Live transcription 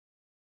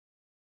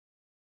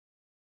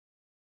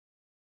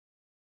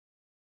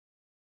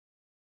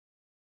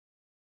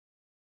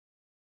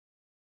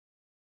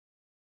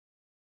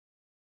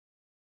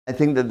I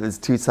think that there's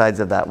two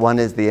sides of that. One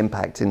is the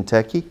impact in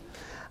Turkey.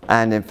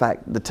 And in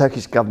fact, the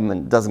Turkish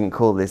government doesn't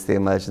call this the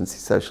emergency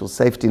social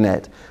safety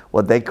net.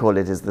 What they call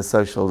it is the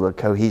social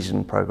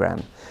cohesion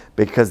program,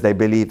 because they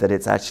believe that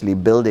it's actually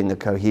building a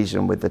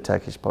cohesion with the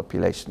Turkish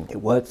population.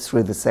 It works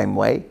through the same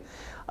way.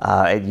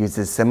 It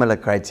uses similar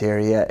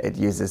criteria. It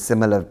uses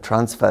similar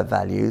transfer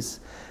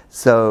values.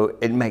 So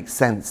it makes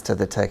sense to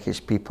the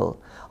Turkish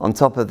people. On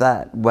top of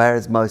that, where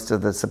has most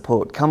of the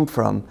support come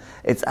from?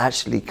 It's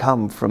actually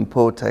come from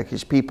poor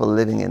Turkish people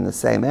living in the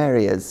same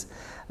areas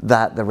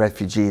that the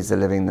refugees are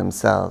living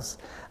themselves.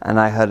 And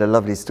I heard a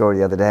lovely story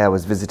the other day. I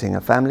was visiting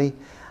a family,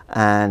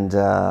 and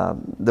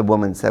the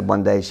woman said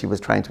one day she was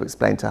trying to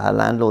explain to her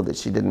landlord that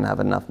she didn't have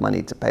enough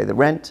money to pay the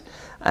rent,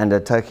 and a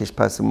Turkish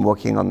person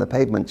walking on the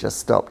pavement just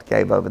stopped,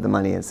 gave over the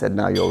money and said,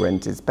 "Now your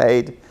rent is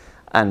paid,"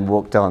 and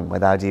walked on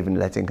without even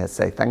letting her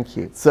say thank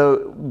you.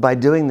 So by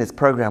doing this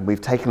program,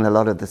 we've taken a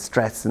lot of the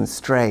stress and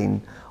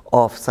strain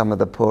off some of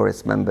the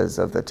poorest members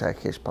of the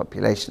Turkish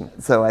population.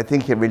 So I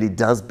think it really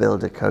does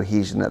build a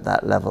cohesion at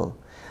that level.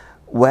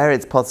 Where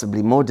it's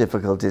possibly more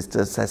difficult is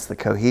to assess the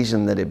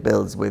cohesion that it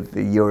builds with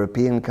the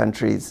European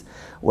countries,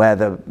 where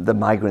the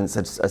migrants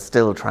are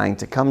still trying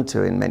to come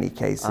to in many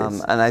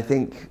cases. And I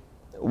think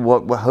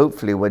what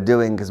hopefully we're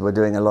doing, because we're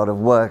doing a lot of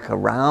work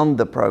around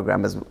the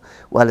program as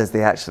well as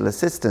the actual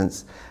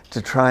assistance,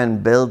 to try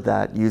and build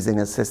that using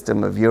a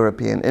system of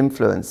European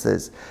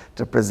influences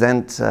to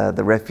present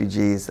the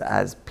refugees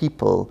as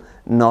people,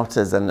 not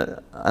as an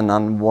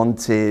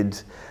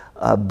unwanted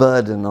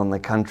burden on the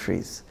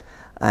countries.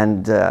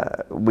 And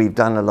we've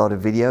done a lot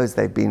of videos.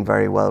 They've been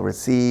very well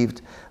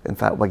received. In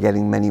fact, we're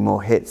getting many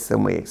more hits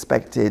than we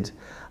expected.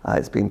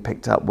 It's been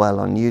picked up well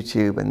on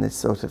YouTube and this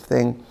sort of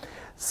thing.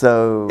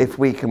 So if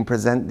we can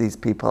present these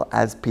people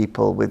as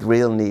people with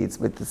real needs,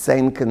 with the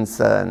same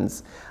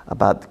concerns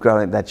about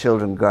their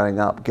children growing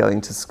up,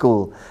 going to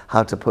school,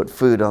 how to put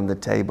food on the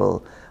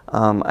table,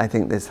 I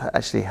think this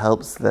actually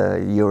helps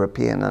the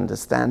European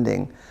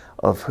understanding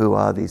of who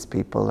are these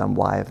people and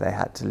why have they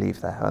had to leave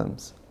their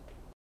homes.